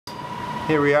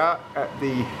Here we are at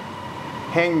the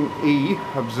Heng Ee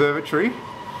Observatory,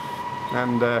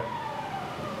 and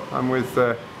I'm with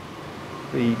the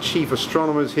chief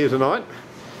astronomers here tonight.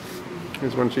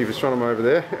 There's one chief astronomer over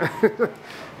there.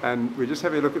 And we're just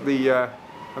having a look at the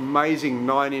amazing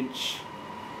 9-inch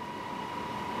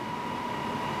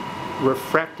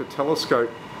refractor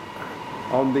telescope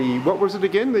on the, what was it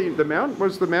again? The mount? What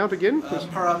was the mount again?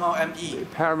 Paramount ME.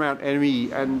 Paramount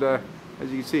ME, and as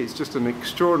you can see, it's just an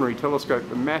extraordinary telescope,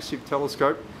 a massive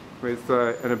telescope with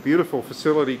and a beautiful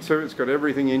facility too. It's got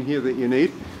everything in here that you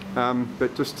need.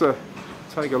 But just to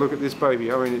take a look at this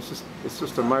baby, I mean, it's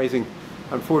just amazing.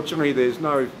 Unfortunately, there's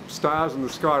no stars in the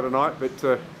sky tonight, but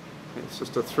it's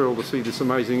just a thrill to see this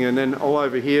amazing. And then all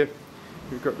over here,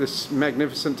 we've got this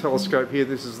magnificent telescope here.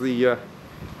 This is the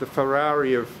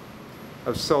Ferrari of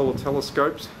solar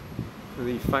telescopes,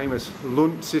 the famous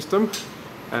Lund system.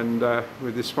 And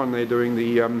with this one, they're doing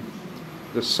the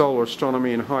solar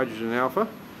astronomy and hydrogen alpha.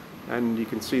 And you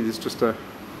can see there's just a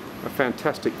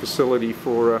fantastic facility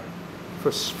for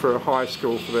a high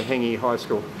school, for the Heng Ee High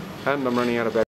School. And I'm running out of battery.